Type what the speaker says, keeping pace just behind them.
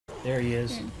There he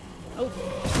is. Oh.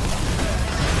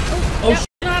 Oh,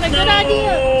 not a good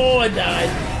idea. Oh, I died.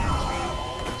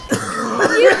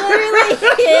 You literally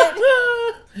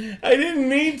hit. I didn't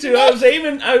mean to. I was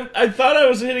aiming. I thought I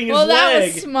was hitting his leg. Well,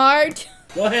 that was smart.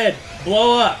 Go ahead.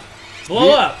 Blow up. Blow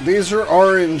up. These are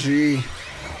RNG.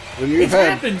 When you've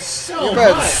happened so much.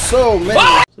 Had so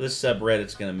many. So this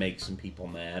subreddit's going to make some people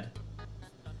mad.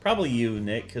 Probably you,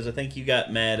 Nick, because I think you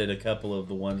got mad at a couple of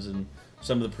the ones in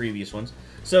some of the previous ones.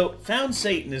 So,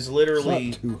 Foundsatan is literally...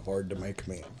 It's not too hard to make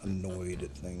me annoyed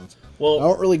at things. Well, I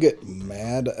don't really get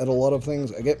mad at a lot of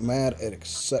things. I get mad at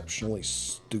exceptionally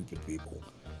stupid people.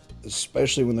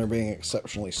 Especially when they're being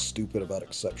exceptionally stupid about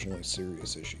exceptionally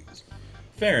serious issues.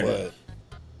 Fair enough.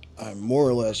 But I more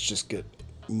or less just get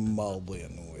mildly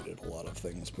annoyed at a lot of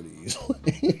things pretty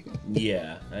easily.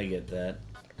 Yeah, I get that.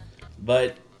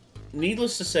 But,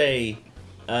 needless to say...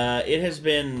 it has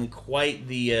been quite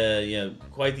the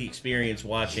quite the experience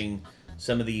watching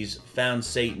some of these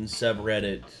Foundsatan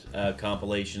subreddit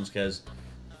compilations, because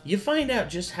you find out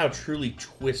just how truly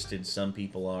twisted some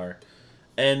people are.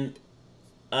 And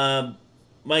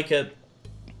Micah,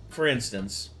 for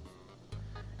instance,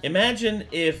 imagine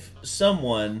if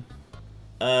someone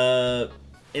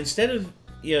instead of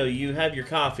you have your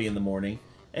coffee in the morning,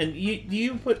 and do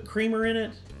you put creamer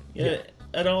in it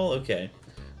at all? Okay.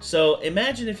 So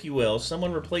imagine, if you will,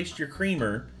 someone replaced your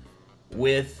creamer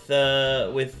with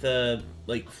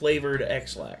like flavored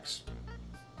X-Lax.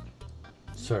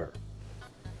 Sir.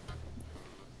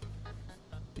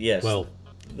 Yes. Well,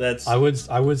 that's. I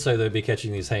would say they'd be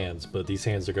catching these hands, but these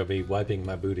hands are going to be wiping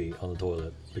my booty on the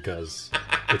toilet because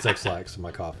it's X-Lax in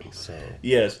my coffee. So.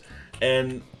 Yes,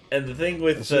 and the thing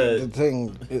with the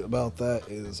thing about that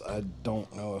is I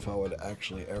don't know if I would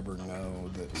actually ever know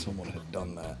that someone had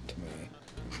done that to me.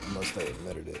 Unless they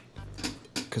admitted it.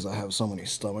 Because I have so many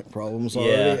stomach problems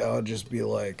already, I would just be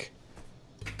like,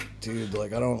 dude,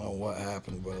 like, I don't know what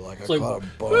happened, but, like, I caught a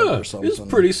bug or something. It's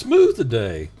pretty smooth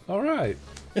today. All right.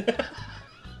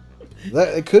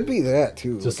 It could be that,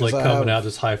 too. Just, like, coming out,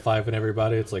 just high-fiving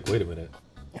everybody. It's like, wait a minute.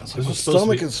 Like, my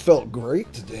stomach has felt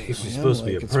great today, This was supposed to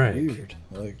be a prank. Weird.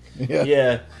 Like,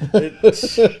 yeah.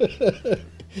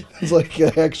 It's like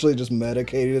it actually just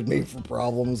medicated me for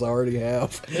problems I already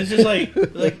have. It's just like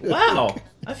wow,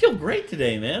 I feel great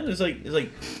today, man. It's like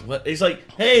what? He's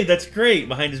like, hey, that's great.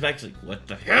 Behind his back, he's like, what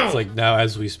the hell? It's like now,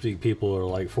 as we speak, people are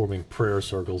like forming prayer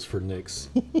circles for Nick's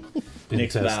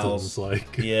intestines.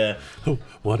 Like, yeah,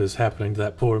 what is happening to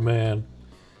that poor man?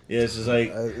 Yeah, it's just like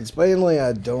it's mainly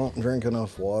I don't drink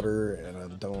enough water and I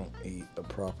don't eat a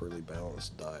properly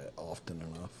balanced diet often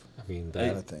enough. I mean,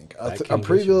 I think I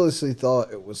previously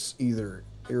thought it was either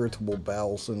irritable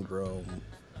bowel syndrome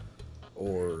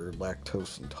or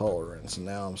lactose intolerance, and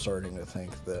now I'm starting to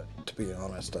think that, to be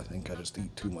honest, I think I just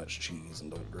eat too much cheese and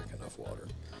don't drink enough water.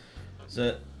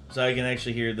 So I can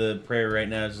actually hear the prayer right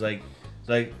now. It's like,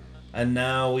 and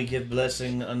now we give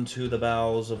blessing unto the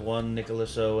bowels of one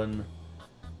Nicholas Owen.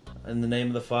 In the name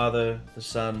of the Father, the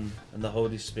Son, and the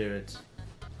Holy Spirit,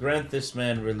 grant this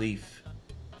man relief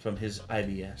from his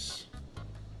IBS.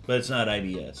 But it's not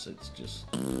IBS, it's just...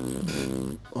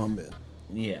 Amen.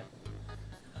 Yeah.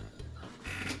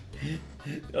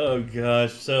 Oh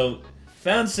gosh, so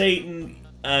Foundsatan,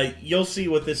 you'll see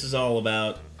what this is all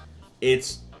about.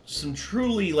 It's some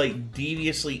truly, like,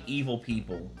 deviously evil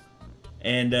people.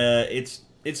 And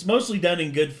it's mostly done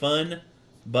in good fun,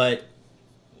 but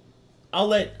I'll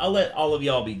let all of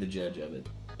y'all be the judge of it.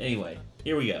 Anyway,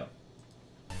 here we go.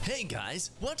 Hey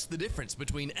guys, what's the difference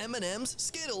between M&M's,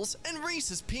 Skittles, and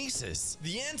Reese's Pieces?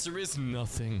 The answer is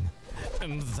nothing.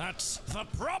 And that's the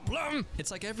problem!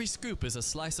 It's like every scoop is a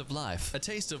slice of life, a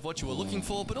taste of what you were looking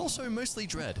for, but also mostly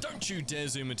dread. Don't you dare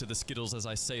zoom into the Skittles as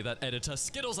I say that, editor.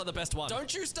 Skittles are the best one.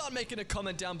 Don't you start making a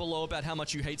comment down below about how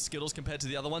much you hate Skittles compared to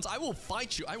the other ones. I will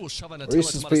fight you. I will shove a Nutella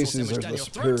Reese's tomato sauce Pieces sandwich are down the your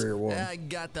superior throat. one. I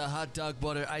got the hot dog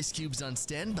butter ice cubes on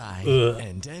standby,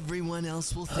 and everyone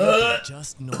else will think they're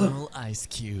just normal ice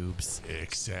cubes.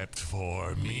 Except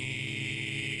for me.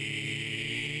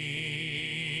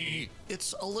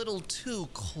 It's a little too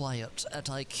quiet at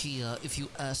IKEA, if you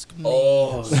ask me.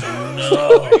 Oh,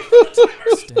 no.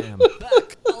 Stam.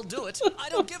 Back. I'll do it. I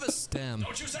don't give a stam.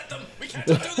 Don't you set them. We can't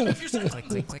do them if you set them. Click,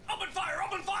 click, click. Open fire,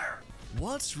 open fire.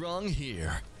 What's wrong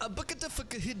here? The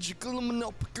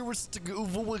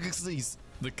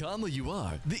calmer you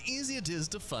are, the easier it is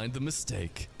to find the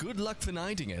mistake. Good luck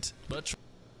finding it, but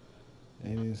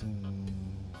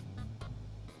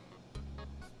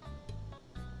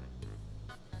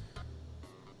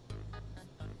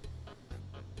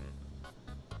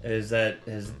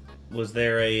was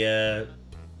there a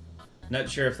Not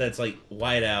sure if that's like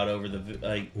whiteout over the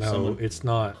like. No, someone... it's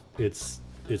not. It's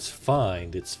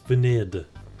find. It's vanid.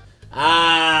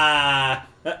 Ah,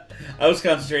 I was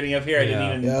concentrating up here. I didn't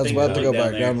even. Yeah, I was about to go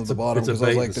back down to the bottom It's a because I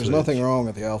was bait like, and "There's switch. nothing wrong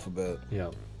with the alphabet.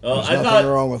 Yeah. Well, There's I nothing thought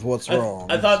wrong with what's wrong."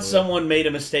 I thought so- someone made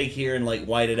a mistake here and like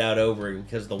whited out over it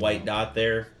because the white dot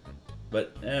there,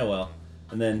 but well.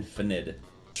 And then finid.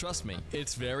 Trust me,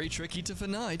 it's very tricky to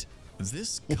finite.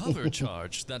 This cover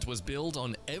charge that was billed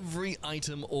on every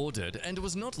item ordered and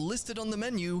was not listed on the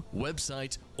menu,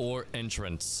 website, or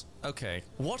entrance. Okay,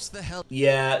 what the hell?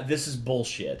 Yeah, this is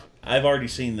bullshit. I've already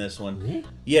seen this one.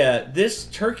 Yeah, this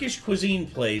Turkish cuisine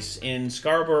place in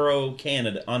Scarborough,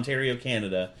 Canada, Ontario,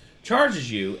 Canada,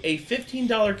 charges you a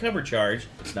 $15 cover charge.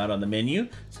 It's not on the menu.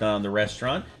 It's not on the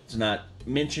restaurant. It's not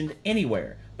mentioned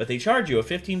anywhere. But they charge you a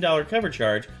 $15 cover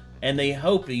charge, and they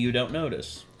hope that you don't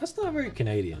notice. That's not very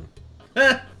Canadian.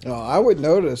 No, I would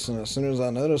notice, and as soon as I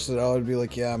noticed it, I would be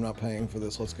like, "Yeah, I'm not paying for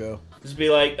this. Let's go." Just be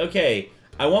like, okay,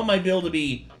 I want my bill to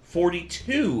be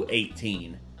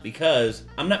 $42.18 because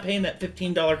I'm not paying that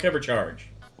 $15 cover charge.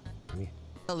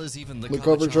 Is even The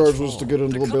cover charge was to get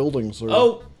into the building, sir.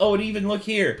 Oh, and even look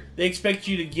here. They expect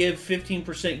you to give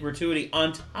 15% gratuity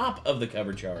on top of the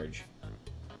cover charge.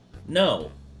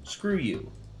 No, screw you.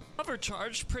 Cover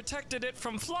charge protected it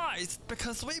from flies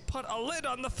because we put a lid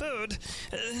on the food.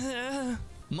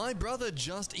 My brother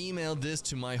just emailed this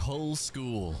to my whole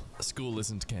school. School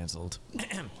isn't cancelled.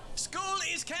 School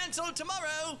is cancelled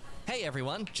tomorrow! Hey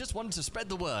everyone, just wanted to spread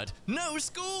the word. No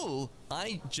school!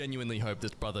 I genuinely hope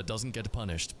this brother doesn't get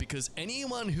punished because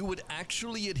anyone who would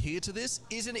actually adhere to this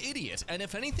is an idiot, and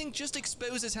if anything, just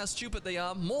exposes how stupid they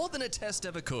are more than a test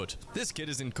ever could. This kid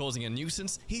isn't causing a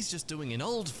nuisance, he's just doing an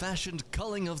old-fashioned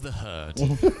culling of the herd.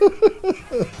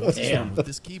 What's wrong with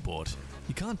this keyboard?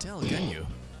 You can't tell, can you?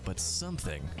 But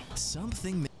something.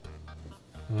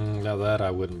 Now that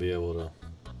I wouldn't be able to.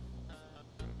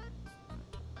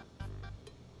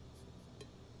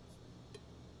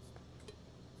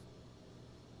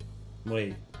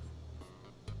 Wait.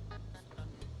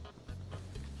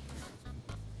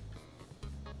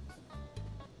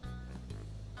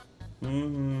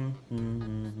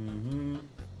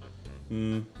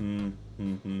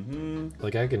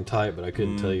 Like I can type, but I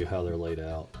couldn't tell you how they're laid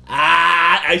out.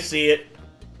 Ah, I see it.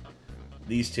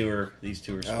 These two are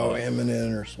swapped. Oh, M and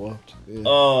N are swapped. Yeah.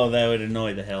 Oh, that would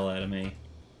annoy the hell out of me.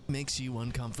 Makes you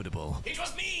uncomfortable. It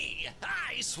was me!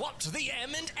 I swapped the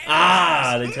M and N!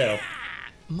 Ah, they tell.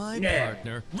 My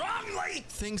partner Wrongly!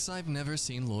 thinks I've never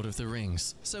seen Lord of the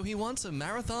Rings, so he wants a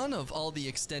marathon of all the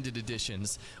extended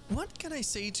editions. What can I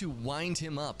say to wind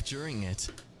him up during it?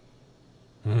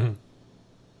 I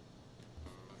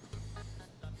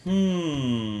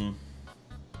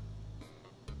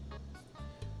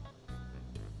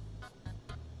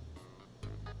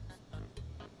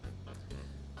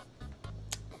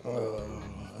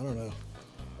don't know.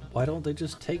 Why don't they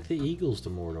just take the Eagles to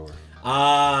Mordor?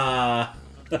 Ah.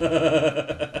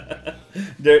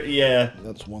 Yeah.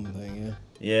 That's one thing, yeah.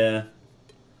 Yeah.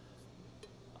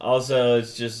 Also,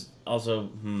 it's just It's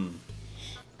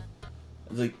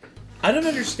like, I don't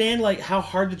understand like how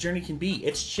hard the journey can be.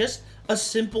 It's just a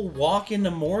simple walk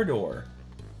into Mordor,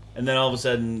 and then all of a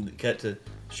sudden, cut to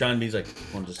Sean B's like,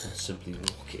 "I'll just simply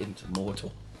walk into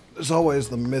Mordor." There's always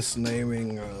the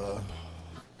misnaming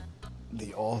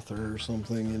the author or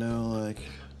something, you know, like.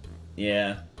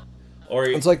 Yeah. Or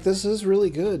It's like, this is really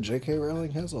good. J.K.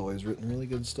 Rowling has always written really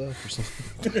good stuff or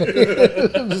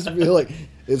something. Just be like,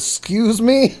 excuse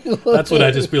me? That's when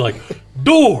I just be like,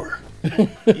 door!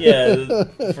 yeah,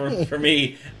 for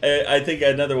me, I think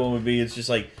another one would be, it's just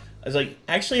like, I was like,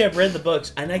 actually, I've read the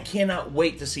books, and I cannot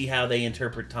wait to see how they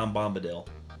interpret Tom Bombadil.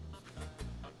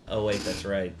 Oh, wait, that's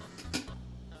right.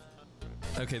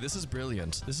 Okay, this is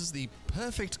brilliant. This is the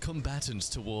perfect combatant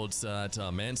towards that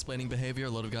mansplaining behavior a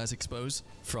lot of guys expose.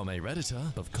 From a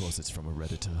Redditor. Of course it's from a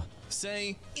Redditor.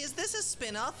 Say, Is this a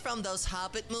spin-off from those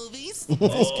Hobbit movies? this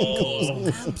can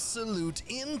cause absolute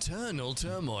internal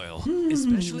turmoil.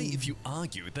 Especially if you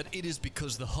argue that it is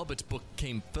because the Hobbit book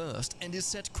came first and is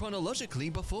set chronologically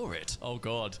before it. Oh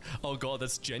god,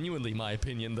 that's genuinely my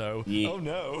opinion though. Yeah. Oh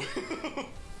no.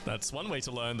 That's one way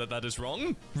to learn that that is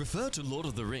wrong. Refer to Lord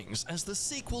of the Rings as the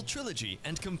sequel trilogy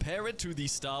and compare it to the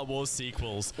Star Wars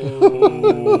sequels.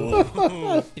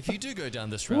 If you do go down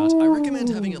this route, I recommend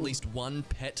having at least one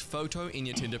pet photo in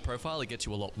your Tinder profile. It gets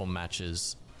you a lot more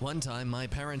matches. One time, my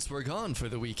parents were gone for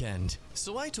the weekend,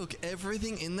 so I took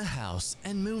everything in the house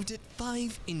and moved it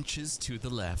 5 inches to the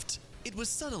left. It was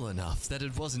subtle enough that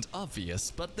it wasn't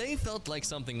obvious, but they felt like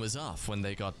something was off when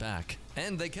they got back.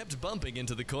 And they kept bumping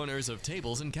into the corners of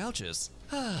tables and couches.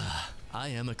 I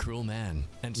am a cruel man,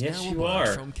 and Yes, now you a bard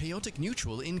are. from chaotic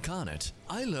neutral incarnate.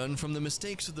 I learn from the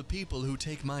mistakes of the people who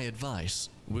take my advice.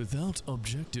 Without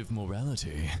objective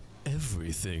morality,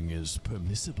 everything is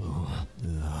permissible.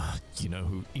 You know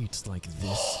who eats like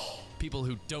this? People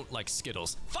who don't like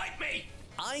Skittles. Fight me!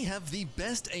 I have the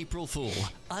best April Fool.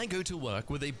 I go to work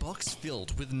with a box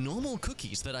filled with normal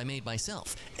cookies that I made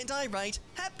myself, and I write,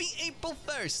 Happy April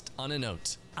 1st on a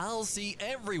note. I'll see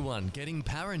everyone getting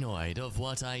paranoid of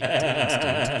what I didn't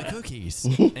do to the cookies,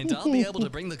 and I'll be able to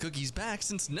bring the cookies back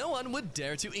since no one would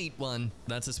dare to eat one.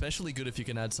 That's especially good if you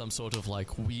can add some sort of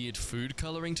like weird food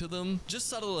coloring to them. Just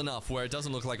subtle enough where it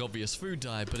doesn't look like obvious food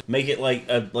dye, but Make it like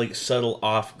a subtle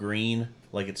off green,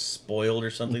 like it's spoiled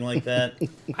or something like that.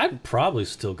 I'd probably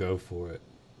still go for it.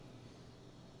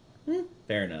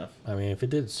 Fair enough. I mean, if it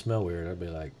did smell weird, I'd be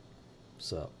like,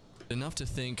 sup. enough to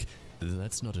think,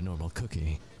 that's not a normal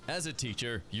cookie. As a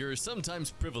teacher, you're sometimes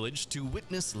privileged to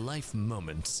witness life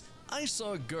moments. I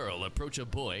saw a girl approach a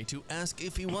boy to ask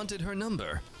if he wanted her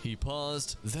number. He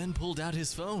paused, then pulled out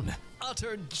his phone.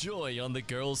 Utter joy on the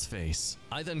girl's face.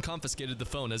 I then confiscated the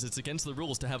phone as it's against the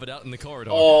rules to have it out in the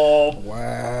corridor. Oh,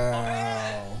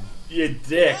 Wow. you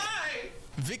dick.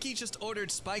 Vicky just ordered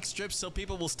spike strips so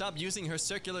people will stop using her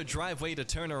circular driveway to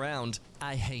turn around.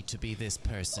 I hate to be this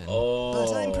person,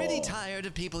 but I'm pretty tired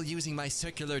of people using my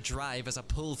circular drive as a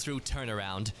pull-through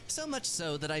turnaround. So much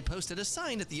so that I posted a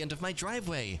sign at the end of my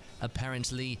driveway.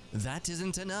 Apparently, that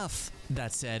isn't enough.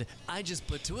 That said, I just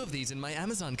put 2 of these in my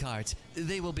Amazon cart.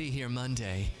 They will be here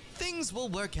Monday. Things will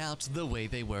work out the way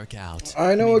they work out.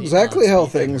 I know Maybe exactly how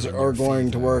odds be things in are your going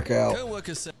to favor. work out.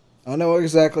 Coworker said, I know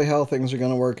exactly how things are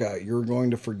going to work out. You're going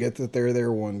to forget that they're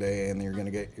there one day, and you're going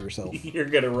to get yourself. You're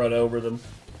gonna run over them.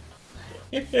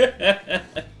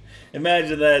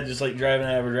 Imagine that, just like driving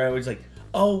out of a driveway. It's like,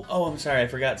 oh, I'm sorry, I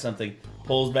forgot something.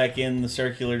 Pulls back in the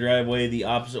circular driveway the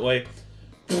opposite way.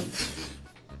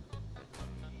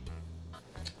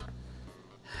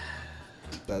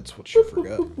 That's what she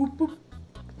forgot.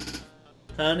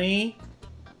 Honey,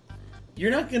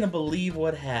 you're not gonna believe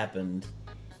what happened.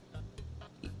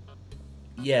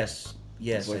 Yes,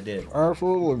 I did.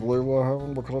 Absolutely believe what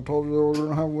happened because I told you I was going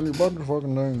to have one of your bunch of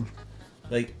fucking names.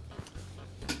 Like,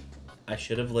 I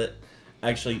should have lit.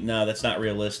 Actually, no, that's not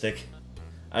realistic.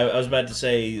 I was about to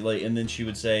say, like, and then she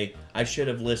would say, I should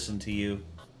have listened to you.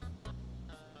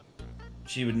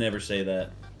 She would never say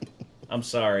that. I'm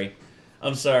sorry.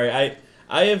 I've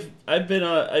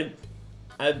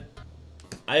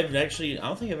actually, I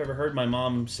don't think I've ever heard my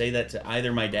mom say that to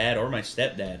either my dad or my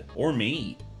stepdad or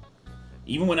me.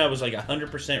 Even when I was like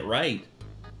 100% right.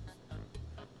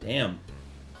 Damn.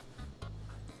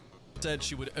 said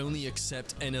she would only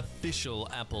accept an official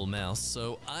Apple mouse,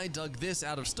 so I dug this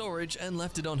out of storage and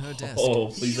left it on her desk. Oh,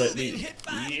 please let me.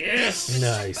 Yes!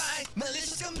 Nice.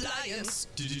 Malicious compliance.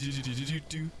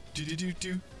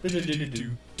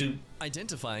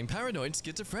 Identifying paranoid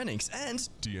schizophrenics and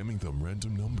DMing them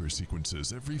random number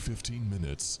sequences every 15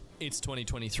 minutes. it's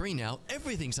 2023 now.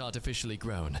 Everything's artificially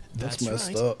grown. That's messed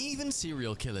right. up. Even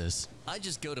serial killers. I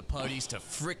just go to parties to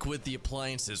frick with the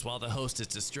appliances while the host is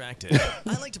distracted.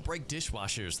 I like to break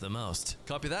dishwashers the most.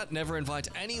 Copy that. Never invite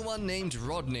anyone named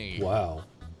Rodney. Wow.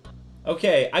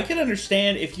 Okay, I can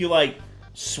understand if you, like,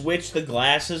 switch the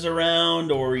glasses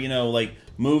around or, you know, like,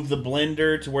 move the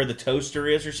blender to where the toaster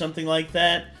is or something like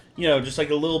that. You know, just like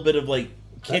a little bit of, like,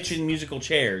 kitchen musical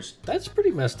chairs. That's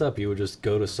pretty messed up. You would just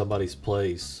go to somebody's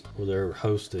place where they're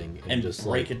hosting and just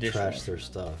break like a dishwasher. trash their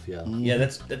stuff. Yeah. Yeah,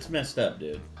 that's messed up,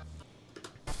 dude.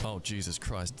 Oh, Jesus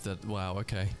Christ. Wow,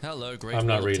 okay. Hello, great I'm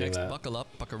not world of reading text. that. Buckle up,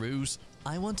 buckaroos.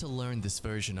 I want to learn this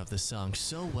version of the song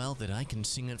so well that I can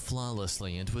sing it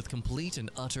flawlessly and with complete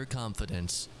and utter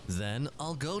confidence. Then,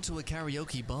 I'll go to a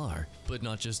karaoke bar, but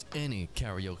not just any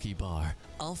karaoke bar.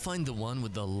 I'll find the one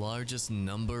with the largest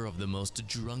number of the most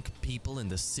drunk people in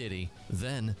the city.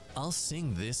 Then, I'll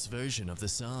sing this version of the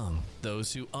song.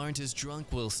 Those who aren't as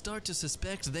drunk will start to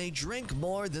suspect they drank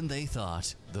more than they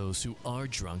thought. Those who are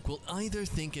drunk will either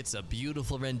think it's a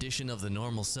beautiful rendition of the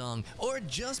normal song, or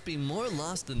just be more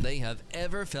lost than they have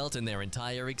ever felt in their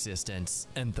entire existence.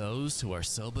 And those who are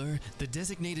sober, the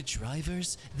designated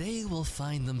drivers, they will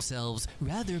find themselves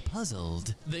rather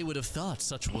puzzled. They would have thought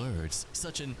such words,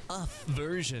 such an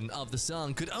version of the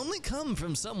song could only come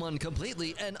from someone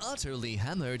completely and utterly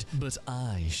hammered, but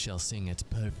I shall sing it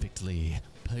perfectly.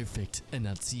 Perfect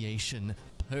enunciation,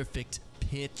 perfect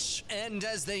pitch. And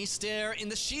as they stare in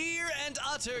the sheer and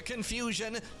utter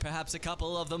confusion, perhaps a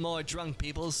couple of the more drunk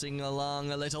people sing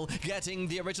along a little, getting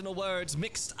the original words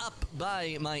mixed up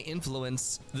by my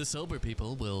influence. The sober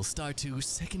people will start to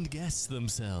second guess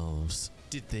themselves.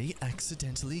 Did they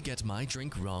accidentally get my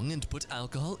drink wrong and put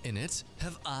alcohol in it?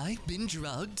 Have I been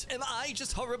drugged? Am I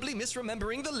just horribly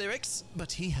misremembering the lyrics?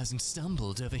 But he hasn't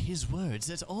stumbled over his words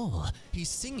at all. He's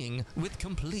singing with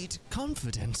complete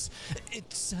confidence.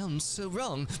 It sounds so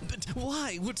wrong, but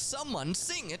why would someone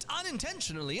sing it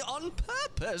unintentionally on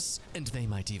purpose? And they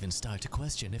might even start to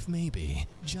question if maybe,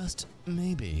 just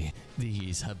maybe,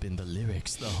 these have been the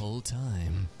lyrics the whole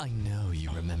time. I know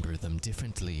you remember them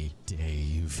differently,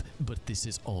 Dave, but this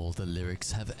is all the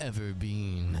lyrics have ever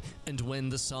been. And when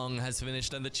the song has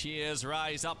finished and the cheers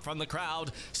rise up from the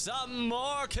crowd, some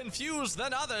more confused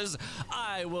than others,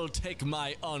 I will take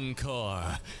my encore.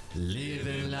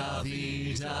 Living la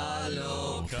vida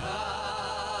loca.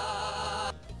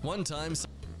 One time...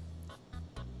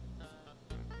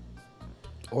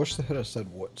 I wish they had said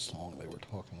what song they were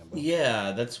talking about.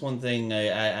 Yeah, that's one thing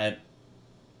I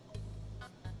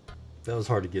That was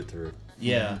hard to get through.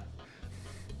 yeah.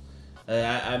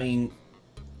 I mean,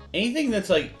 anything that's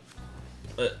like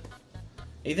that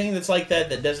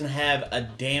that doesn't have a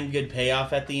damn good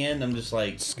payoff at the end, I'm just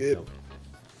like, skip.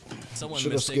 Someone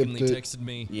Should've mistakenly skipped it. texted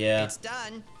me, yeah. "It's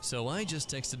done." So I just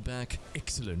texted back,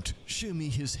 "Excellent. Show me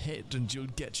his head and you'll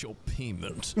get your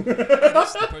payment."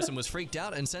 Yes, the person was freaked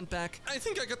out and sent back, "I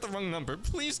think I got the wrong number.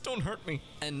 Please don't hurt me."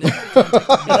 And never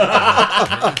contacted me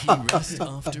again. May he rest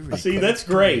after a See, that's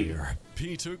great. career.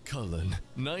 Peter Cullen,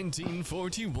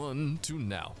 1941 to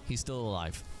now. He's still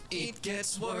alive. It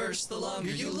gets worse the longer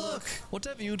you look.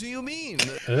 Whatever do you mean?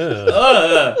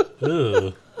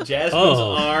 Ugh. Jasmine's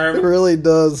Oh. It arm. really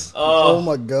does. Oh. Oh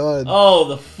my god. Oh,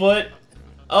 the foot.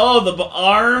 Oh, the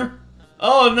arm.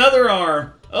 Oh, another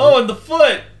arm. Oh, and the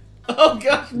foot. Oh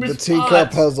gosh, The Miss teacup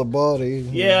Potts. has a body.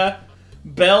 Yeah,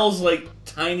 Belle's like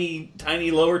tiny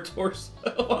lower torso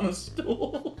on a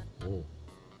stool. Oh.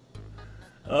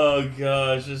 Oh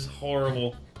gosh, this is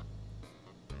horrible.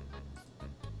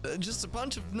 Just a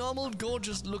bunch of normal,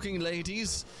 gorgeous-looking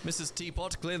ladies. Mrs.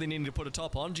 Teapot clearly needing to put a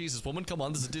top on. Jesus, woman, come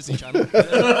on, this is a Disney Channel.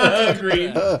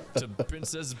 Agreed. To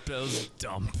Princess Belle's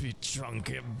dumpy,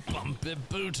 trunky, bumpy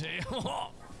booty.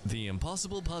 The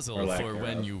impossible puzzle Or lack for when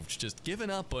thereof. you've just given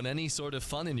up on any sort of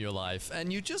fun in your life,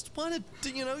 and you just want to,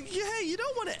 you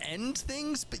don't want to end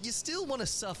things, but you still want to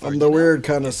suffer. I'm you the know? weird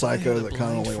kind of If I psycho had a that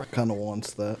blind kind of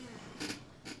wants that.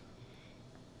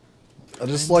 I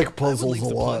just friend, like I would puzzles leave a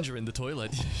the lot. plunger in the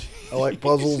toilet. I like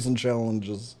puzzles and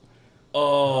challenges.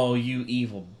 Oh, you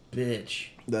evil bitch.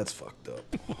 That's fucked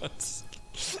up. What?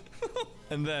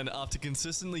 And then, after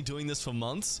consistently doing this for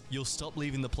months, you'll stop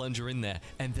leaving the plunger in there,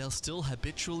 and they'll still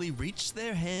habitually reach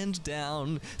their hand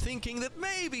down, thinking that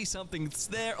maybe something's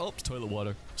there. Oh, toilet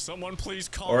water. Someone please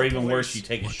call Or the even police. worse, you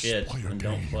take a Let's shit play a and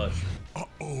don't game. flush.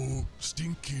 Uh-oh,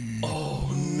 stinky. Oh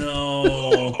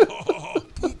no.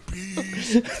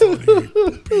 Poopies. Funny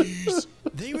poopies.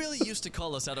 They really used to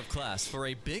call us out of class for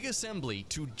a big assembly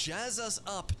to jazz us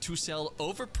up to sell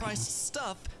overpriced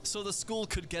stuff so the school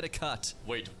could get a cut.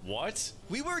 Wait, what?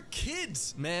 We were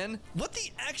kids, man. What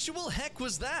the actual heck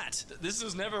was that? This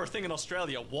was never a thing in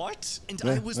Australia. What? And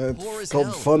I Yeah, was it's poor as called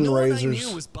hell. No one I fundraisers.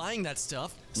 knew was buying that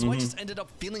stuff, so I just ended up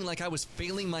feeling like I was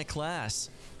failing my class.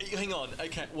 Hang on,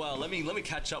 okay, well, let me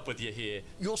catch up with you here.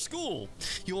 Your school,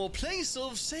 your place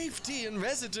of safety and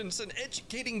residence and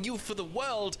educating you for the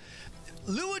world,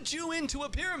 lured you into a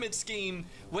pyramid scheme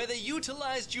where they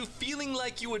utilized you feeling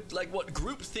like you would, like what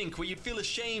groupthink, where you'd feel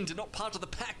ashamed and not part of the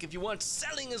pack if you weren't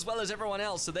selling as well as everyone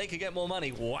else so they could get more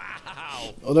money. Wow.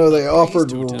 Oh no, they offered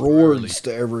Please do rewards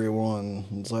to everyone.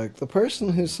 It's like, the person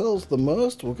who sells the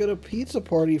most will get a pizza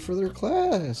party for their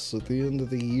class at the end of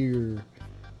the year.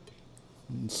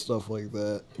 And stuff like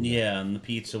that. Yeah, and the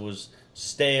pizza was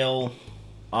stale,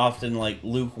 often like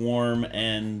lukewarm,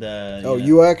 and Oh,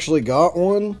 you actually got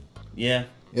one? yeah.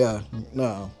 Yeah,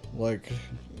 no. Like,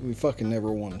 we fucking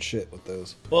never won shit with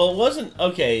those. Well, it wasn't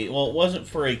okay. Well, it wasn't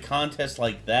for a contest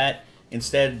like that.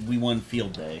 Instead, we won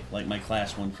field day. Like my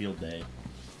class won field day.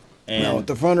 And No, with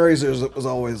the fundraisers, it was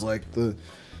always like the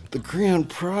grand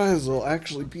prize will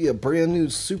actually be a brand new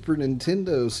Super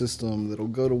Nintendo system that'll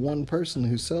go to one person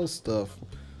who sells stuff.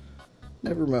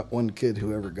 Never met one kid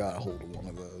who ever got a hold of one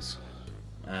of those.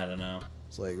 I don't know.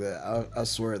 It's like that. I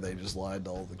swear they just lied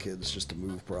to all the kids just to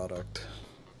move product.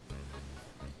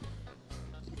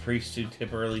 Priest who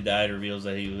temporarily died reveals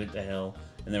that he went to hell,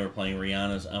 and they were playing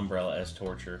Rihanna's Umbrella as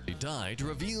torture. He died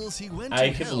reveals he went I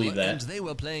to can hell, believe that. and they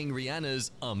were playing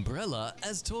Rihanna's Umbrella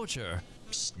as torture.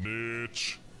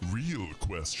 Snitch. Real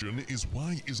question is,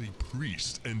 why is a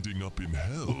priest ending up in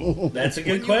hell? That's a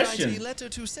good When you write question. a letter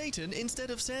to Satan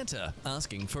instead of Santa,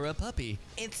 asking for a puppy.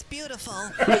 It's beautiful.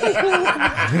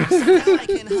 I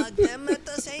can hug them at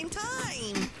the same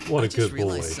time. What I a just good boy.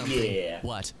 realized something. Yeah.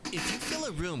 What? If you fill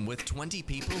a room with 20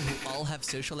 people who all have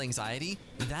social anxiety,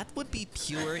 that would be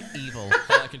pure evil.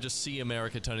 I can just see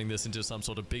America turning this into some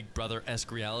sort of Big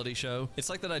Brother-esque reality show. It's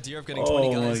like that idea of getting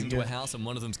 20 guys into a house and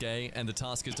one of them's gay, and the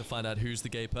task is to find out who's the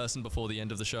gay person before the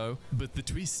end of the show. But the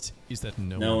twist is that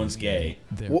no one's gay.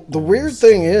 Well, the weird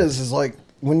thing is like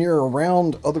when you're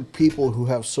around other people who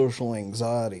have social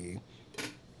anxiety,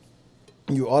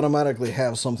 you automatically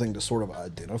have something to sort of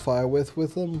identify with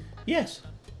them. Yes.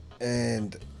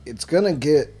 And it's gonna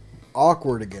get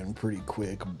awkward again pretty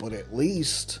quick, but at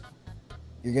least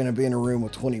you're gonna be in a room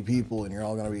with 20 people and you're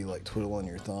all gonna be like twiddling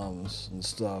your thumbs and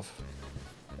stuff.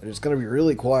 And it's gonna be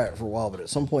really quiet for a while, but at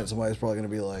some point somebody's probably gonna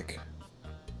be like,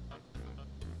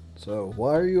 so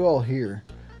why are you all here?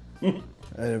 And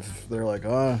if they're like,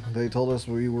 they told us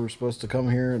we were supposed to come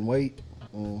here and wait.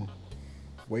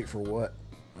 Wait for what?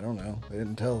 I don't know. They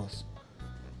didn't tell us.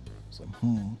 So,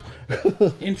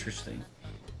 Interesting.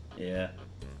 Yeah.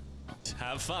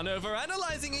 Have fun over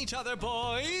analyzing each other,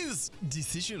 boys!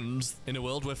 Decisions. In a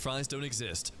world where fries don't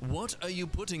exist, what are you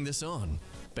putting this on?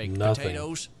 Baked Nothing.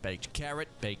 potatoes, baked carrot,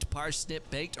 baked parsnip,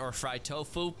 baked or fried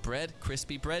tofu, bread,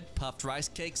 crispy bread, puffed rice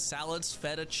cakes, salads,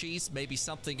 feta cheese, maybe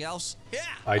something else? Yeah!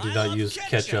 I do not love use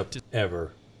ketchup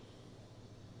ever.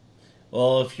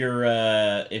 Well, if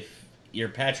you're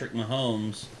Patrick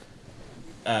Mahomes,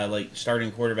 like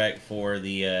starting quarterback for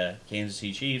the Kansas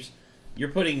City Chiefs, you're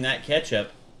putting that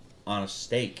ketchup on a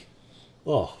steak.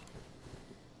 Oh.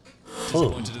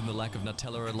 Disappointed in the lack of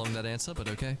Nutella along that answer, but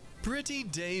okay. Pretty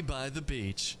day by the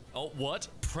beach. Oh, what?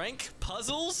 Prank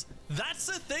puzzles? That's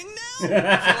a thing now? I feel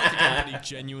like the company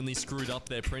genuinely screwed up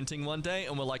their printing one day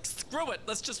and were like, screw it,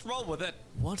 let's just roll with it.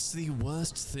 What's the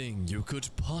worst thing you could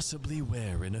possibly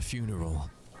wear in a funeral?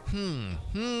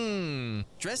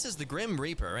 Dress as the Grim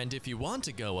Reaper, and if you want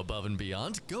to go above and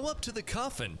beyond, go up to the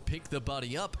coffin, pick the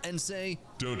body up, and say,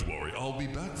 Don't worry, I'll be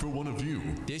back for one of you.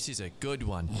 this is a good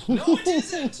one. No, it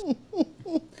isn't!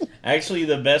 Actually,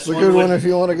 the best it's a one good would, one if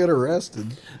you want to get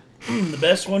arrested. the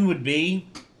best one would be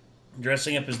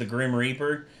dressing up as the Grim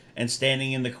Reaper and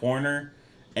standing in the corner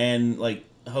and like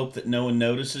hope that no one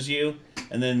notices you,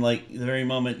 and then like the very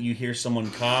moment you hear someone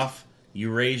cough,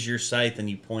 you raise your scythe and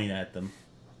you point at them.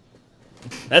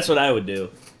 That's what I would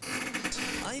do.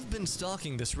 I've been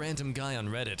stalking this random guy on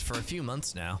Reddit for a few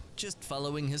months now, just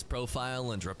following his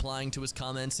profile and replying to his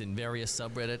comments in various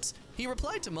subreddits. He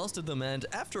replied to most of them, and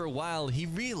after a while he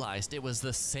realized it was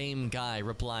the same guy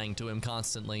replying to him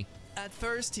constantly. At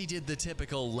first he did the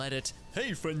typical let it,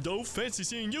 Hey friendo, fancy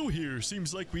seeing you here.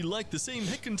 Seems like we like the same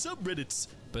heckin' subreddits.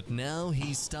 but now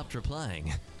he's stopped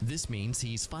replying. This means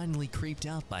he's finally creeped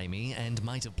out by me and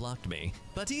might have blocked me.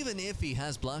 But even if he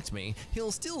has blocked me,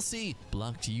 he'll still see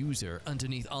blocked user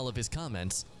underneath all of his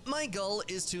comments. My goal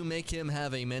is to make him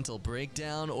have a mental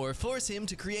breakdown or force him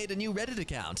to create a new Reddit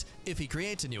account. If he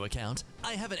creates a new account,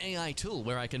 I have an AI tool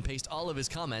where I can paste all of his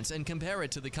comments and compare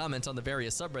it to the comments on the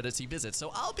various subreddits he visits,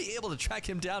 so I'll be able to track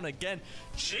him down again.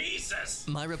 Jesus!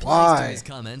 My replies to Why? his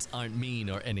comments aren't mean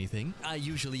or anything. I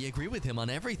usually agree with him on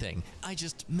everything. I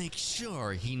just make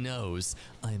sure he knows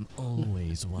I'm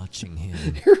always watching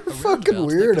him. You're a fucking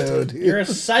weirdo, dude. You're a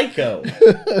psycho.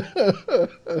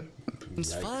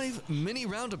 It's 5 mini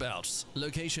roundabouts.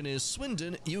 Location is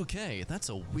Swindon, UK. That's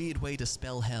a weird way to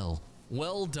spell hell.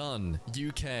 Well done,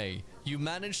 UK. You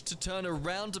managed to turn a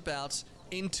roundabout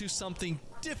into something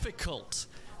difficult.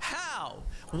 How?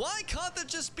 Why can't there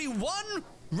just be one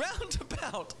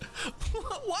roundabout?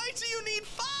 Why do you need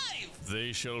 5?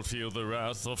 They shall feel the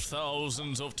wrath of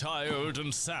thousands of tired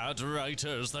and sad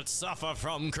writers that suffer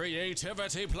from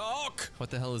creativity block. What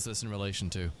the hell is this in relation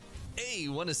to? Hey,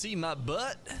 wanna see my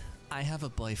butt? I have a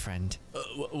boyfriend.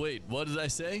 Wait, what did I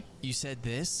say? You said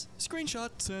this? Screenshot,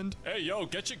 send. Hey, yo,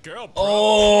 get your girl, bro.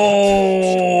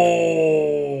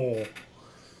 Oh.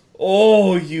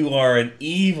 Oh, you are an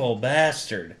evil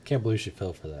bastard. Can't believe she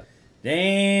fell for that.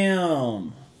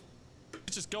 Damn.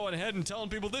 Just going ahead and telling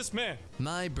people this, man.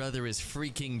 My brother is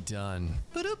freaking done.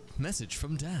 Ba-doop. Message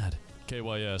from dad.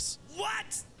 KYS.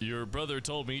 What? Your brother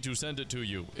told me to send it to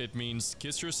you. It means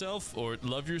kiss yourself or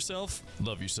love yourself.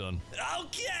 Love you, son.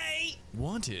 Okay.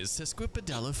 What is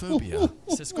sesquipedalophobia?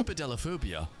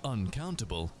 Sesquipedalophobia.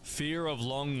 Uncountable. Fear of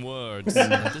long words.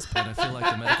 At this point, I feel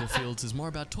like the medical field is more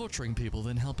about torturing people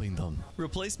than helping them.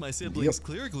 Replace my siblings'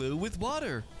 Clear glue with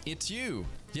water. It's you.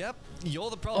 Yep, you're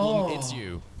the problem. It's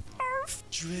you.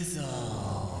 Drizzle.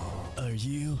 Are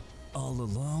you all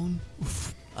alone?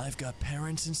 I've got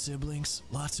parents and siblings,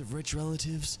 lots of rich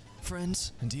relatives,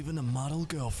 friends, and even a model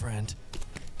girlfriend.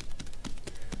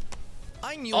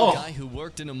 I knew a guy who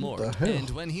worked in a morgue, hell? and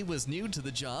when he was new to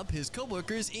the job, his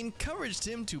coworkers encouraged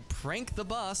him to prank the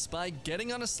boss by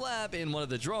getting on a slab in one of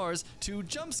the drawers to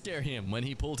jump scare him when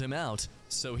he pulled him out.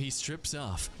 So he strips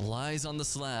off, lies on the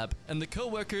slab, and the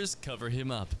coworkers cover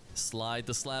him up, slide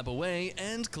the slab away,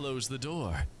 and close the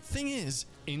door. Thing is,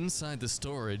 inside the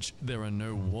storage, there are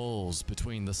no walls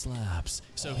between the slabs.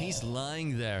 So he's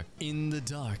lying there in the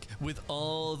dark with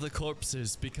all the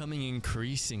corpses, becoming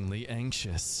increasingly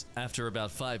anxious. After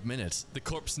about 5 minutes, the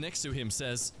corpse next to him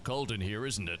says, "Cold in here,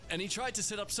 isn't it?" And he tried to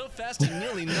sit up so fast he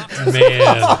nearly knocked himself.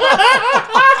 Man.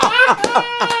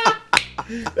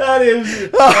 That is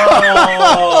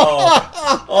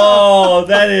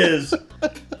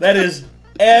that is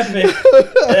epic.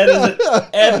 That is an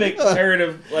epic turn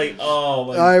of like, oh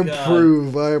my I god.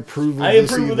 approve. I approve of I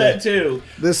this approve of evil. that too.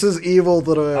 This is evil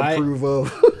that I approve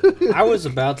of. I was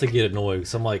about to get annoyed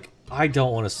because I'm like, I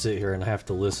don't want to sit here and have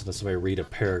to listen to somebody read a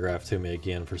paragraph to me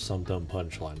again for some dumb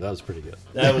punchline. That was pretty good.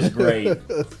 That was great.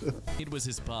 It was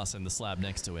his boss in the slab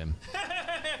next to him.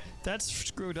 That's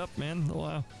screwed up, man.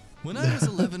 Wow. When I was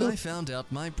 11, I found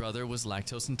out my brother was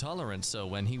lactose intolerant, so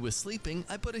when he was sleeping,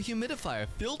 I put a humidifier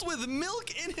filled with milk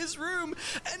in his room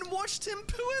and watched him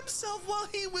poo himself while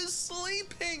he was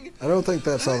sleeping. I don't think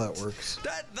that's how that works.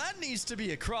 That needs to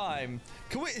be a crime.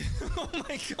 Can we? Oh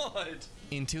my god.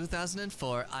 In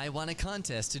 2004, I won a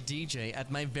contest to DJ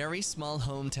at my very small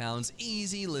hometown's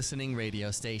easy listening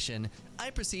radio station.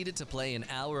 I proceeded to play an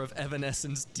hour of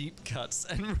Evanescence deep cuts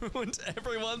and ruined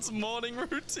everyone's morning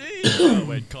routine. Oh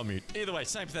wait, commute. Either way,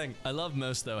 same thing. I love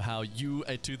most though how you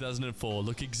at 2004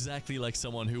 look exactly like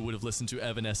someone who would have listened to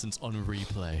Evanescence on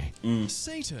replay.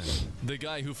 Satan, the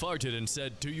guy who farted and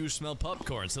said, "Do you smell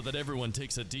popcorn?" so that everyone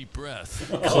takes a deep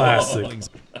breath. Classic.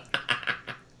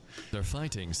 They're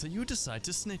fighting, so you decide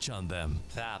to snitch on them.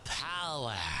 The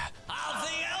power of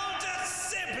the elder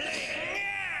sibling!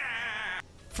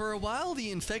 For a while,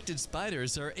 the infected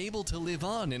spiders are able to live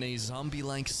on in a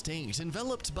zombie-like state,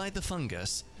 enveloped by the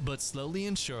fungus. But slowly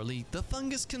and surely, the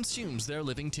fungus consumes their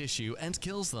living tissue and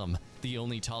kills them. The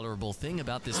only tolerable thing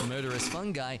about this murderous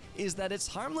fungi is that it's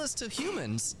harmless to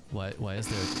humans. Why is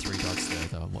there 3 dots there,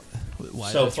 though?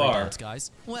 Why So are there 3 far. dots,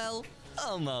 guys? Well,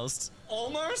 almost.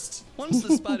 Almost? Once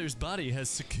the spider's body has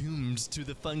succumbed to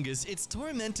the fungus, its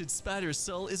tormented spider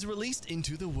soul is released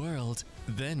into the world.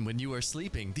 Then, when you are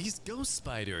sleeping, these ghost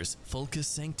spiders, Fulcus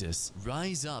sanctus,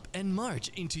 rise up and march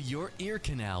into your ear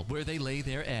canal where they lay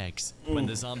their eggs. When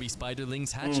the zombie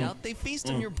spiderlings hatch out, they feast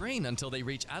on your brain until they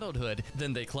reach adulthood.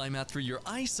 Then they climb out through your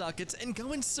eye sockets and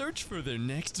go and search for their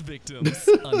next victims.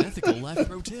 Unethical life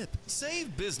pro tip.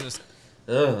 Save business.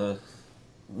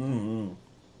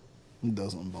 It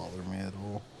doesn't bother me at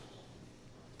all.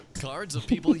 Cards of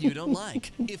people you don't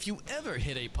like. If you ever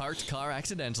hit a parked car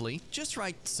accidentally, just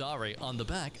write "sorry" on the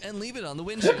back and leave it on the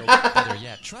windshield. Better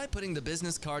yet, try putting the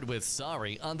business card with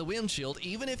 "sorry" on the windshield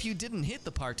even if you didn't hit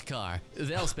the parked car.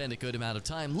 They'll spend a good amount of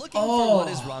time looking for what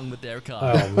is wrong with their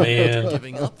car. Oh, man. After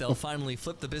giving up, they'll finally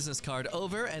flip the business card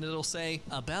over and it'll say,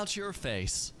 "About your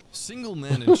face." Single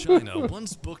men in China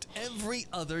once booked every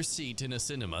other seat in a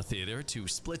cinema theater to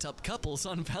split up couples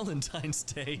on Valentine's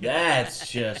Day.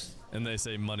 That's just... And they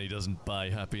say money doesn't buy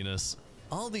happiness.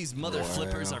 All these mother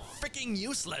flippers are freaking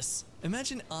useless.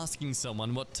 Imagine asking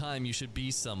someone what time you should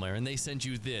be somewhere and they send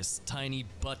you this tiny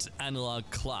butt analog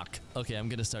clock. Okay, I'm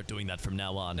gonna start doing that from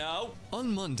now on. No.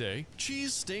 On Monday,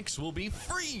 cheesesteaks will be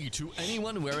free to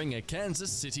anyone wearing a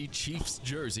Kansas City Chiefs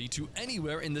jersey to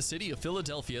anywhere in the city of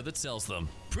Philadelphia that sells them.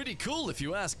 Pretty cool if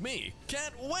you ask me.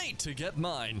 Can't wait to get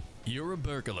mine. You're a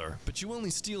burglar, but you only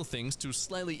steal things to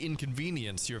slightly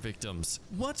inconvenience your victims.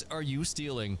 What are you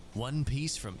stealing? One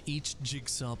piece from each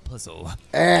jigsaw puzzle.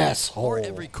 Asshole. Or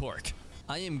every cork.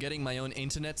 I am getting my own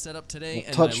internet set up today,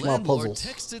 and Touch my my landlord puzzles.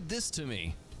 texted this to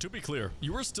me. To be clear,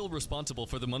 you are still responsible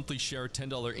for the monthly share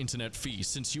 $10 internet fee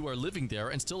since you are living there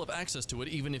and still have access to it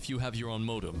even if you have your own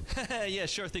modem. Yeah,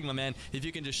 sure thing, my man. If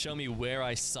you can just show me where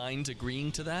I signed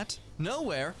agreeing to that.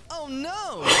 Nowhere? Oh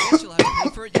no! I guess you'll have to pay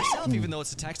for it yourself even though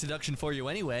it's a tax deduction for you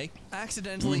anyway.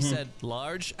 Accidentally said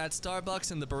large at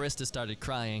Starbucks and the barista started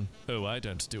crying. Oh, I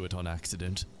don't do it on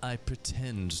accident. I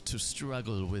pretend to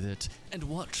struggle with it and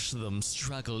watch them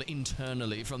struggle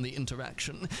internally from the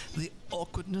interaction. The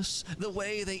awkwardness, the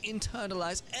way they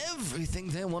internalize everything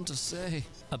they want to say.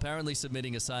 Apparently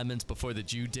submitting assignments before the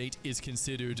due date is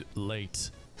considered late.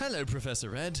 Hello,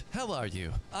 Professor Ed. How are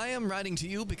you? I am writing to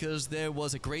you because there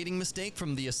was a grading mistake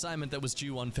from the assignment that was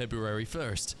due on February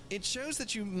 1st. It shows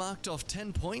that you marked off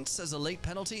 10 points as a late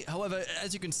penalty. However,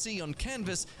 as you can see on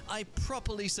Canvas, I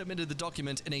properly submitted the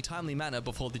document in a timely manner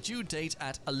before the due date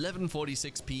at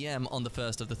 11:46 p.m. on the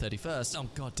 1st of the 31st. Oh,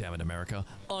 God damn it, America.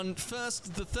 On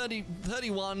 1st, the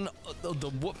 31,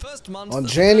 the first month... On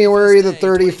January the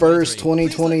 31st, 2023.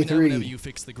 2023. Whenever you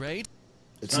fix the grade.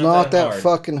 It's not that hard.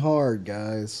 fucking hard,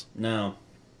 guys. No.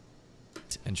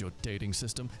 And your dating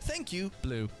system. Thank you,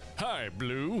 Blue. Hi,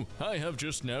 Blue. I have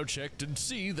just now checked and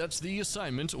see that the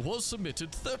assignment was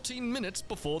submitted 13 minutes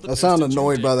before the... I sound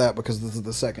annoyed by that because this is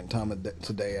the second time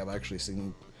today I've actually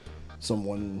seen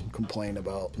someone complain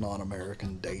about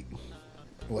non-American date,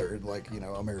 like, you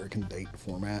know, American date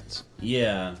formats.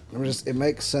 Yeah. It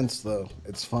makes sense though.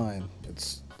 It's fine.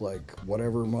 It's like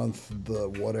whatever month the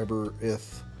whatever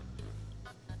ith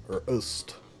or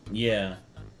ust. Yeah.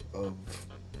 Of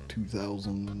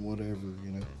 2000 and whatever,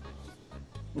 you know.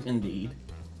 Indeed.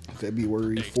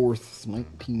 February 4th,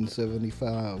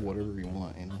 1975, whatever you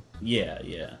want, you know. Yeah,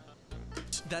 yeah.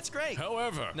 That's great.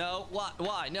 However, No,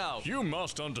 why, no. you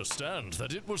must understand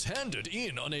that it was handed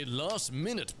in on a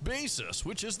last-minute basis,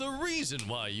 which is the reason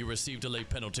why you received a late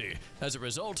penalty. As a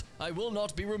result, I will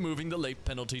not be removing the late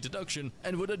penalty deduction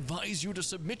and would advise you to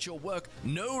submit your work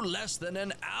no less than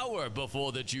an hour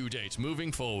before the due date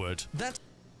moving forward.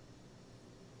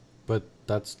 But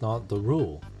that's not the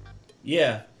rule.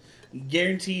 Yeah.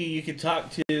 Guarantee you could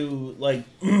talk to, like,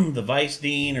 the vice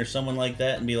dean or someone like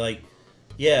that and be like,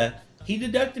 yeah, he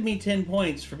deducted me 10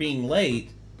 points for being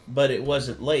late, but it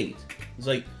wasn't late. It's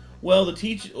like, well, the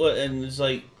teacher, and it's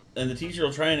like, and the teacher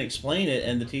will try and explain it,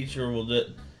 and the teacher will do,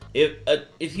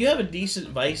 if you have a decent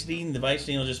vice dean, the vice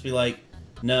dean will just be like,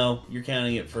 no, you're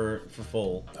counting it for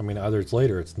full. I mean, either it's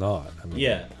late or it's not. I mean,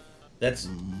 Yeah. That's,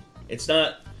 it's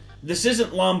not, this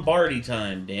isn't Lombardi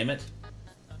time, damn it.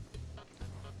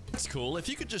 That's cool. If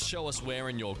you could just show us where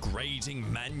in your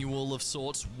grading manual of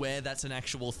sorts, where that's an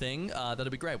actual thing,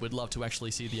 that'd be great. We'd love to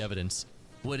actually see the evidence.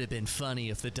 Would have been funny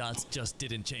if the dots just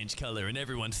didn't change color and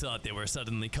everyone thought they were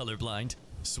suddenly colorblind.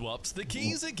 Swapped the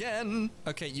keys again.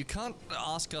 Okay, you can't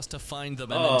ask us to find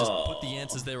them and then just put the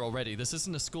answers there already. This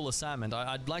isn't a school assignment.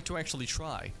 I'd like to actually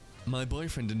try. My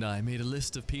boyfriend and I made a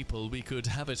list of people we could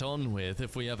have it on with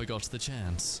if we ever got the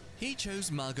chance. He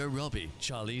chose Margot Robbie,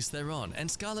 Charlize Theron, and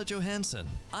Scarlett Johansson.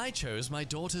 I chose my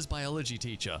daughter's biology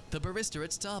teacher, the barista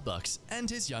at Starbucks, and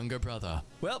his younger brother.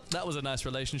 Well, that was a nice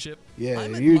relationship. Yeah,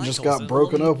 you just got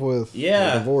broken up with.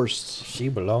 Yeah. Divorced. She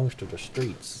belongs to the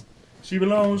streets. She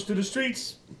belongs to the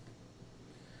streets.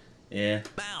 Yeah.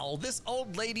 Wow, this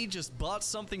old lady just bought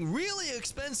something really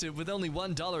expensive with only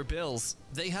 $1 bills.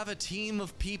 They have a team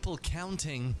of people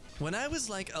counting. When I was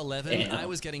like 11, Damn. I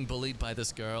was getting bullied by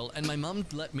this girl, and my mom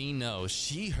let me know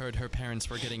she heard her parents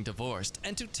were getting divorced,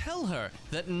 and to tell her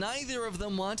that neither of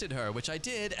them wanted her, which I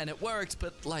did, and it worked,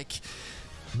 but like...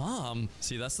 Mom,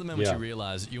 see, that's the moment you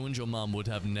realize you and your mom would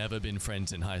have never been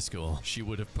friends in high school. She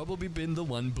would have probably been the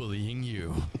one bullying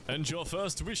you. And your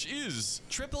first wish is...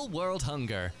 Triple world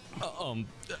hunger.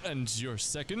 And your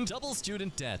second? Double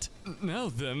student debt. Now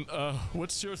then,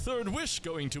 what's your third wish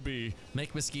going to be?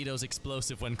 Make mosquitoes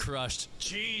explosive when crushed.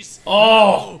 Jeez.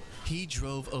 Oh! He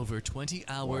drove over 20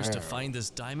 hours to find this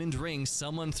diamond ring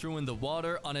someone threw in the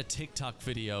water on a TikTok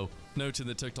video. Note in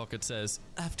the TikTok it says,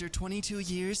 after 22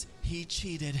 years, he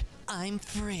cheated. I'm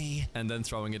free. And then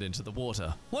throwing it into the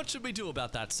water. What should we do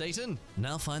about that, Satan?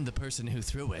 Now find the person who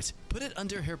threw it. Put it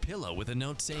under her pillow with a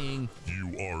note saying,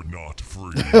 You are not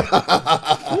free.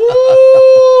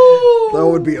 That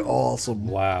would be awesome.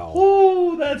 Wow.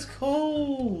 Ooh, that's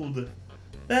cold.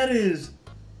 That is...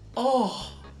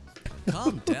 Oh.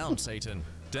 calm down, Satan.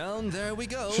 Down, there we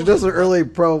go. She doesn't really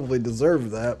probably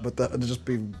deserve that, but that would just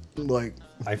be like...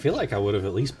 I feel like I would have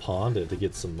at least pawned it to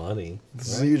get some money.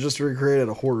 So you just recreated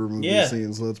a horror movie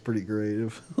scene, so that's pretty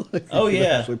creative. Like, Oh,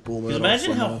 yeah. actually pull that 'Cause off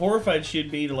imagine how somehow. horrified she'd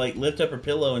be to, like, lift up her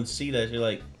pillow and see that. You're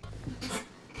like...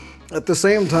 At the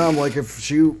same time, like if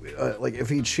she, like if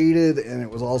he cheated and it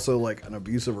was also like an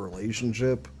abusive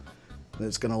relationship, and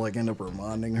it's gonna like end up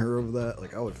reminding her of that.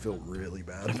 Like I would feel really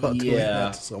bad about doing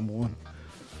that to someone.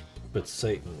 But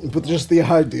Satan. But just the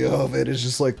idea of it is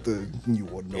just like the you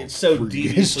wouldn't know. It's so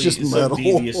deviously, it's just metal. so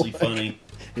deviously funny.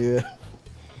 Yeah.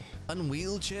 One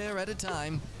wheelchair at a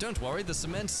time. Don't worry, the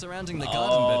cement surrounding the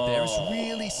garden bed there is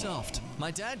really soft.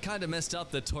 My dad kind of messed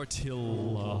up the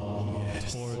tortilla.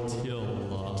 Yes.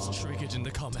 Tortilla. Trick it in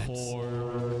the comments.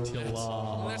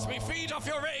 Tortilla. Let me feed off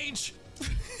your rage.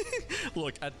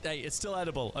 Look, hey, it's still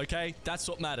edible, okay? That's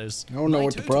what matters. I don't know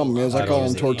what the problem is. I call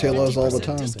them tortillas all the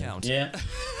time. Discount. Yeah.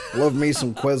 Love me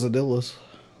some quesadillas.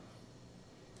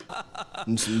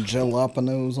 And some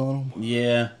jalapenos on them.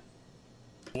 Yeah.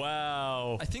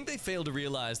 Wow. I think they fail to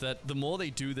realize that the more they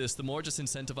do this, the more it just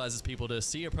incentivizes people to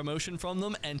see a promotion from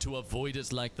them and to avoid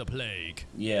it like the plague.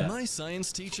 Yeah. My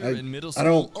science teacher in middle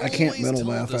school I can't always mental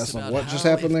told math us fast enough. about What just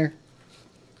how happened if- there?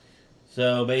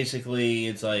 So basically,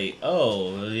 it's like,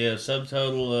 oh, yeah,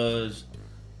 subtotal is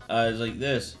like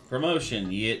this. Promotion,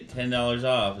 you get $10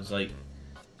 off. It's like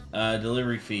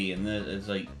delivery fee, and then it's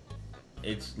like,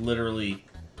 it's literally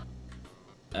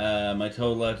my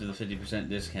total after the 50%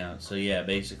 discount. So yeah,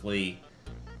 basically,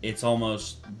 it's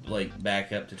almost like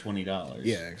back up to $20.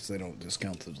 Yeah, because they don't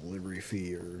discount the delivery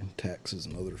fee or taxes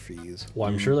and other fees. Well,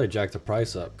 I'm sure they jacked the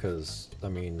price up because, I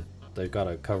mean, they've got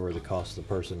to cover the cost of the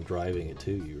person driving it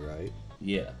to you, right?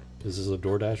 Yeah. Is this a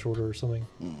DoorDash order or something?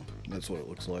 That's what it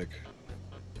looks like.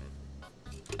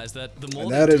 As that the more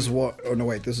And they that do- is what. Oh no,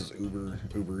 wait. This is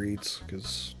Uber Eats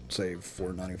because save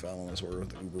 $4.95 on this order with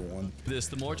the Uber one. this,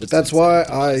 the more But just that's why I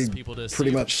incentivizes people to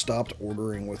pretty see- much stopped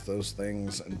ordering with those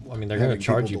things. And I mean, they're going having to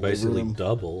charge you people deliver basically them.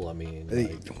 double. I mean,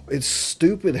 like, It's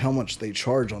stupid how much they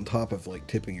charge on top of like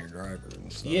tipping your driver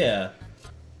and stuff. Yeah.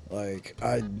 Like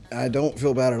I don't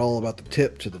feel bad at all about the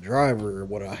tip to the driver.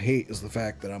 What I hate is the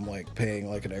fact that I'm like paying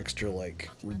like an extra like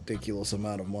ridiculous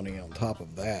amount of money on top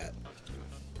of that,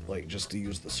 like just to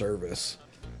use the service.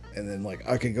 And then like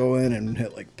I could go in and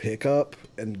hit like pick up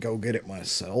and go get it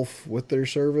myself with their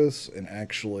service and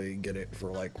actually get it for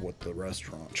like what the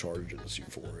restaurant charges you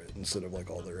for it instead of like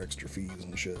all their extra fees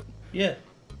and shit. Yeah.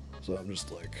 So I'm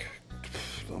just like,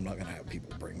 I'm not gonna have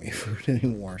people bring me food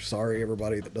anymore. Sorry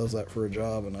everybody that does that for a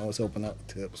job, and I was helping out with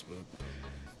tips, but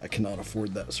I cannot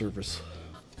afford that service.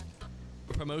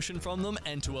 promotion from them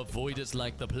and to avoid it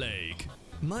like the plague.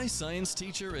 My science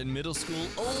teacher in middle school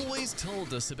always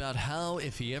told us about how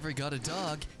if he ever got a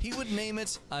dog, he would name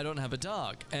it I don't have a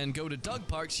dog and go to dog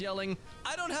parks yelling,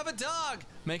 I don't have a dog,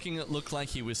 making it look like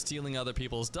he was stealing other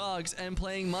people's dogs and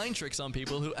playing mind tricks on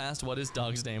people who asked what his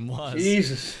dog's name was.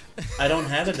 Jesus. I don't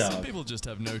have a Some dog. people just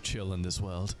have no chill in this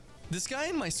world. This guy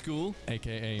in my school,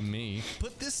 aka me,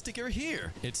 put this sticker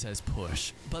here. It says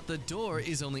push, but the door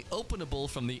is only openable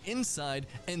from the inside,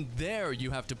 and there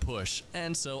you have to push.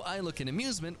 And so I look in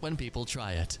amusement when people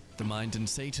try it. The mind in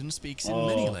Satan speaks in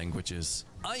many languages.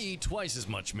 I eat twice as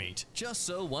much meat, just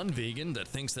so one vegan that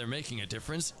thinks they're making a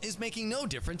difference is making no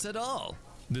difference at all.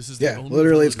 This is the Yeah, only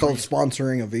literally it's valid called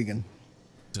sponsoring a vegan.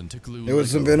 reason to glue It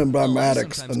was Lego. invented by Oh, I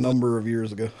Maddox sometimes a glue- number of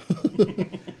years ago.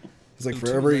 It's like for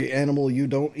Two every leg- animal you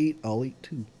don't eat, I'll eat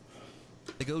two.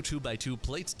 I go 2x2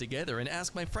 plates together and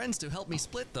ask my friends to help me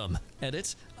split them.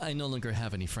 Edit, I no longer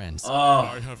have any friends.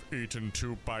 I have eaten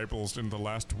 2 Bibles in the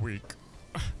last week.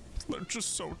 They're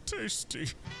just so tasty.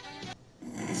 I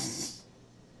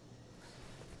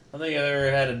don't think I've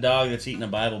ever had a dog that's eaten a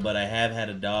Bible, but I have had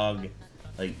a dog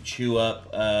like chew up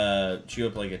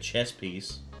like a chess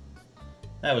piece.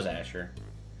 That was Asher.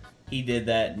 He did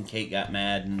that, and Kate got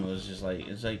mad and was just like,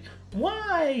 "It's like,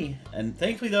 why?" And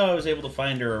thankfully, though, I was able to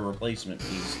find her a replacement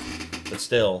piece. But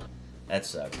still, that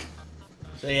sucked.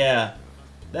 So yeah,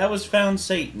 that was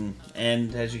Foundsatan,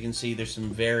 and as you can see, there's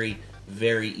some very,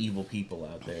 very evil people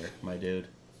out there, my dude.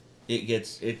 It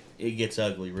gets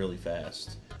ugly really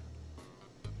fast.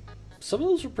 some of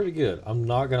those are pretty good. I'm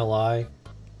not gonna lie.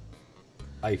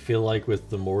 I feel like with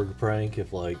the morgue prank,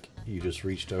 if like you just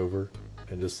reached over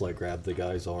and just like grabbed the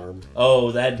guy's arm,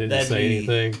 Oh, didn't say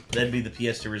anything. That'd be the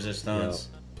pièce de résistance.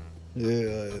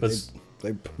 Yeah, But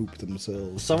they poop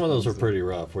themselves. some of those are pretty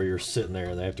rough, where you're sitting there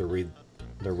and they have to read.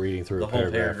 They're reading through The a whole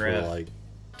paragraph paragraph. for like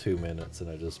 2 minutes, and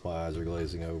I just my eyes are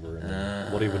glazing over. And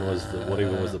then what even was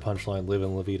the punchline? Live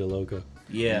in La Vida Loca.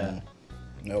 Yeah.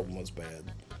 That one was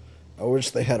bad. I wish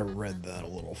they had read that a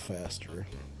little faster.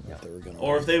 If they were gonna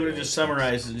Or if they would have read just those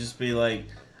summarized and just be like,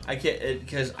 I can't,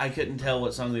 because I couldn't tell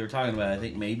what song they were talking about. I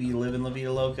think maybe "Live in La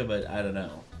Vida Loca," but I don't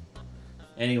know.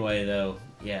 Anyway, though,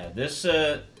 yeah, this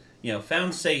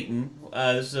Foundsatan.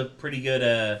 This is a pretty good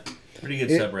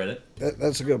subreddit.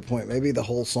 That's a good point. Maybe the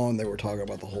whole song they were talking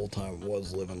about the whole time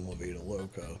was "Livin' La Vida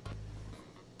Loca,"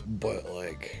 but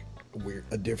like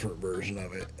a different version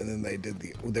of it. And then they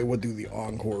would do the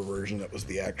encore version that was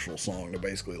the actual song to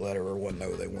basically let everyone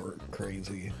know they weren't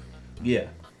crazy. Yeah.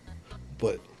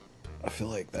 But I feel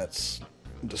like that's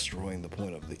destroying the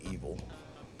point of the evil.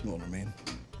 You know what I mean?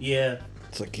 Yeah.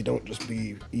 It's like you don't just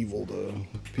be evil to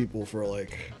people for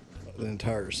like the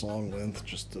entire song length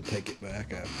just to take it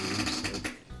back afterwards.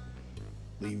 Like,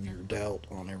 leave your doubt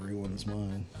on everyone's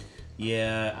mind.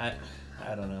 Yeah,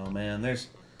 I don't know, man. There's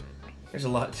a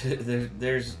lot to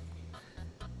there's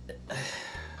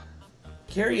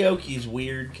karaoke's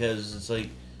weird because it's like,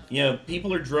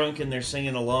 people are drunk and they're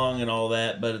singing along and all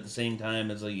that, but at the same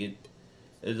time it's like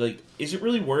It's like, is it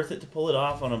really worth it to pull it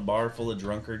off on a bar full of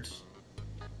drunkards?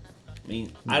 I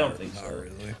mean, I don't think so.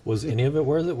 Really. Was any of it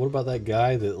worth it? What about that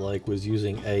guy that like was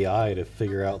using AI to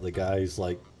figure out the guy's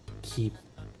like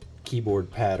keyboard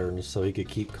patterns so he could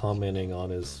keep commenting on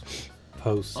his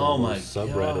posts on those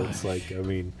subreddits? Like, I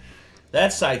mean,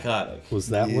 that's psychotic. Was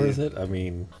that worth it? I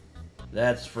mean,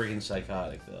 that's freaking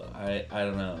psychotic, though. I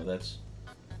don't know. That's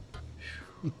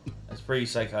pretty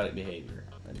psychotic behavior.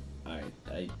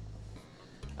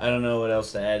 I don't know what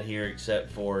else to add here except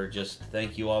for just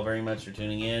thank you all very much for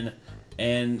tuning in.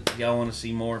 And if y'all want to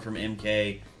see more from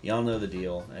MK, y'all know the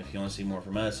deal. If you want to see more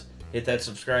from us, hit that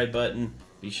subscribe button.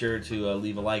 Be sure to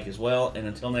leave a like as well. And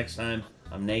until next time,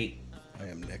 I'm Nate. I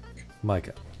am Nick.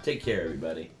 Micah. Take care,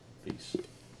 everybody. Peace.